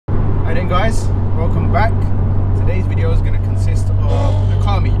Hi then guys, welcome back. Today's video is going to consist of the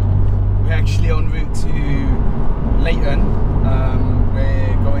car meet. We're actually en route to Leighton.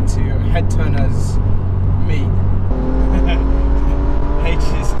 We're going to HEADTURNERS meet. H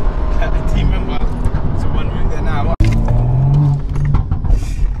is a team member, so we're en route there now.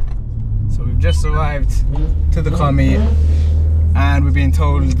 So we've just arrived to the car meet and we're being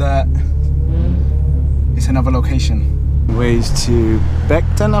told that it's another location. Ways to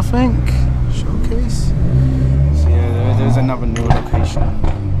V.I.P.N, I think. Showcase. So yeah, there's another new location.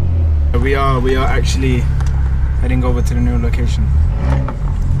 We are actually heading over to the new location.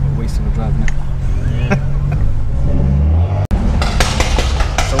 A waste of a drive now.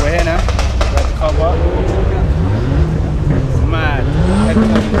 So we're here now. We're at the car park. It's mad.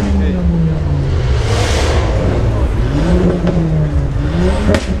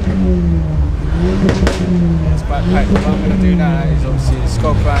 It's backpack. What I'm going to do now is obviously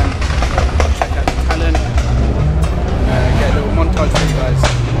scope around, check out the talent, and get a little montage for you guys.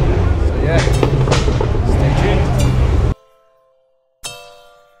 So yeah, stay tuned.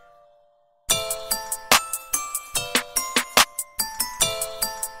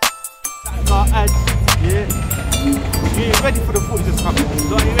 ThatGuyAdz, yeah. You're ready for the footage that's coming?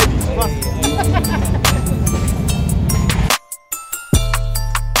 So are you ready?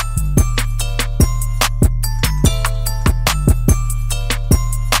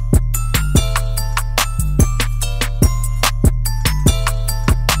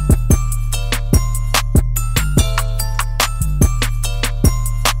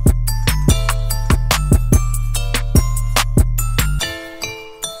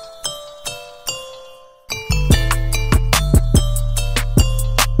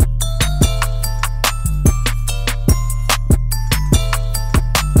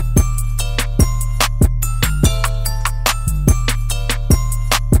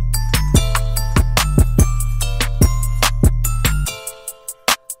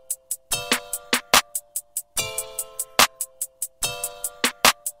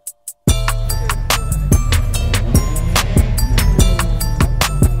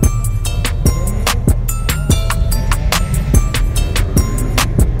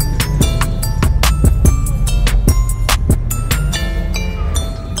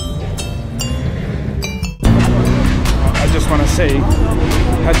 Want to say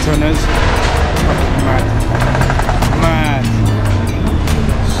HEADTURNERS, mad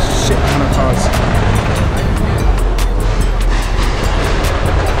shit ton of cars.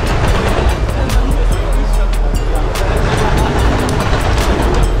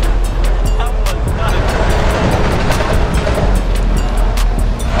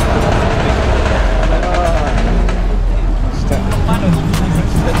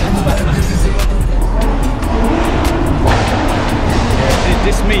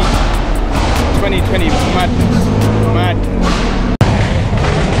 This meet 2020 madness. Right,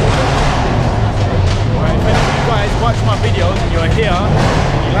 if any of you guys watch my videos and you're here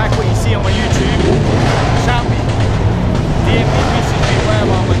and you like what you see on my YouTube, shout me, DM me, message me,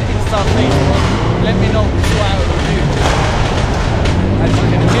 wherever, on Insta, Facebook, let me know what I will do. As you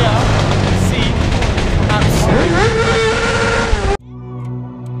can hear and see, absolutely.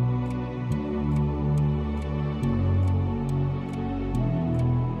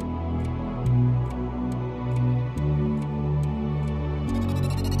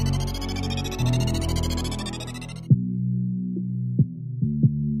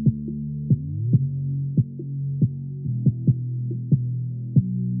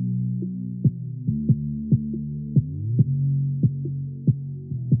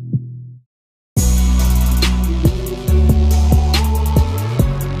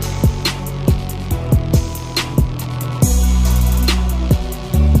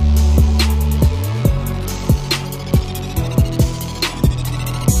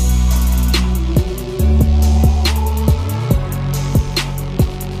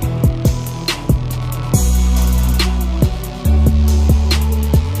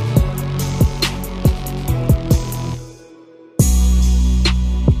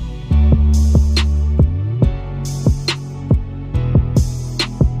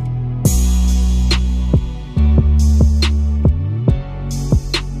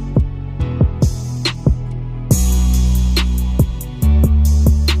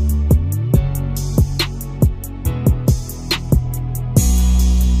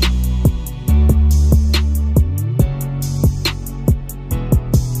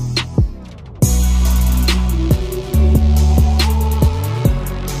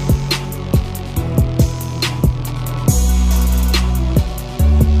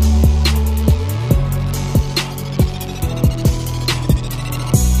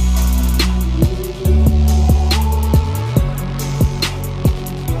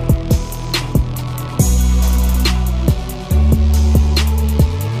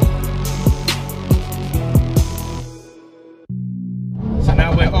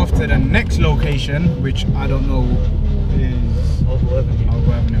 to the next location, which I don't know is Oval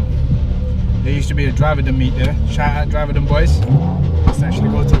Avenue. There used to be a Driver-Them meet there. Shout out Driver-Them boys. Let's actually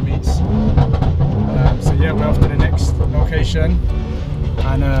go to the meets. So yeah, we're off to the next location.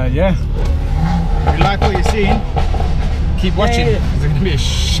 And yeah, if you like what you're seeing, keep watching. There's going to be a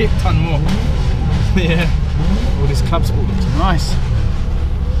shit ton more. Yeah, all this club sport looks nice.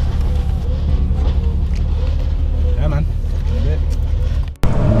 Yeah, man.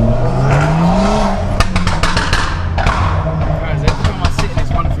 Guys, every time I sit in this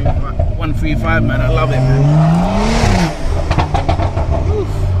 135, man, I love it, man.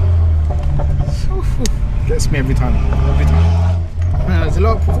 Gets me every time. Every time. Man, there's a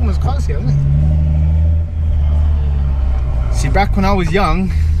lot of performance cars here, isn't it? See, back when I was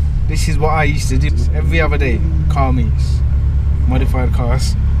young, this is what I used to do every other day. Car meets, modified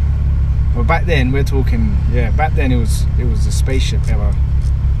cars. But back then, we're talking, yeah, back then it was a spaceship era.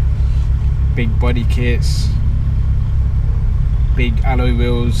 Big body kits, big alloy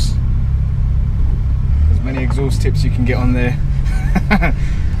wheels, as many exhaust tips you can get on there.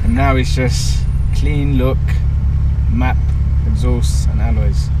 And now it's just clean look, map, exhausts and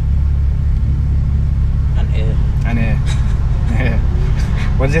alloys. And air. And air. Yeah.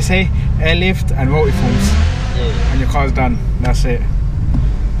 What did they say? Airlift and rotiforms. Yeah. And your car's done. That's it.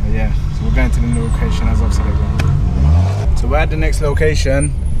 But yeah, so we're going to the new location as I've said again. So we're at the next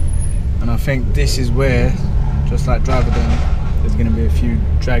location, and I think this is where, just like Driver-Them, there's going to be a few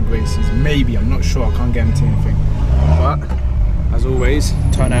drag races. Maybe, I'm not sure. I can't guarantee anything. But as always,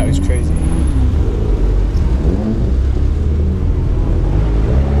 turnout is crazy.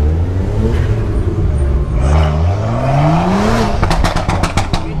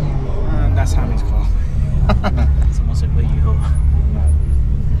 And that's Hammy's car. Someone said, where you go?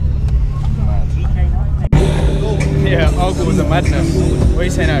 Yeah, Argo was a madness. What are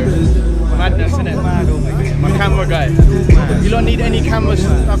you saying now? Madness, innit? My camera guy. You don't need any camera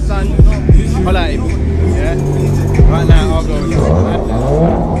stuff done. Holla at him. Yeah? Right now, Argo is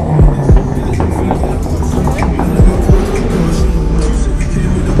madness.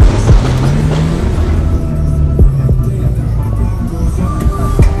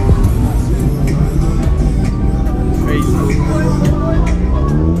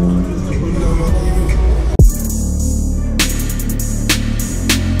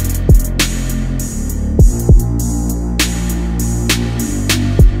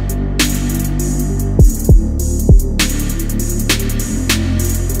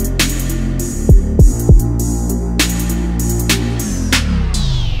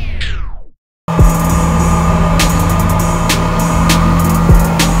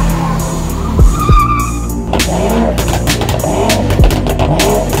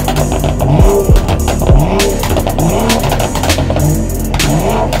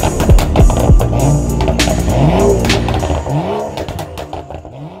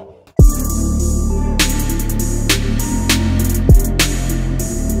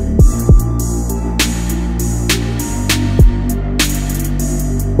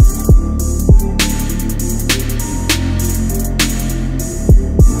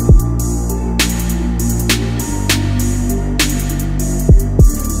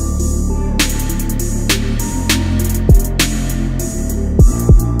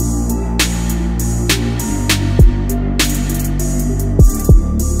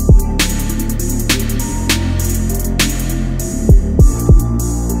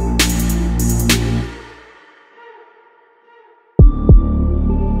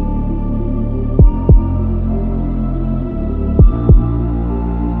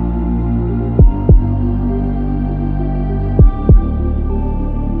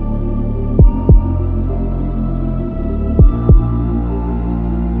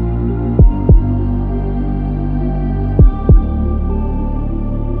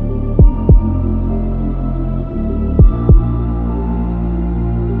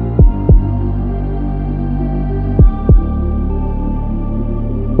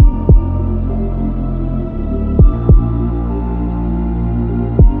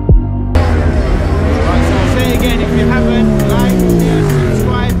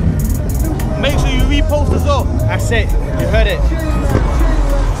 That's it. You heard it.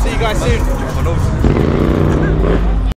 See you guys soon.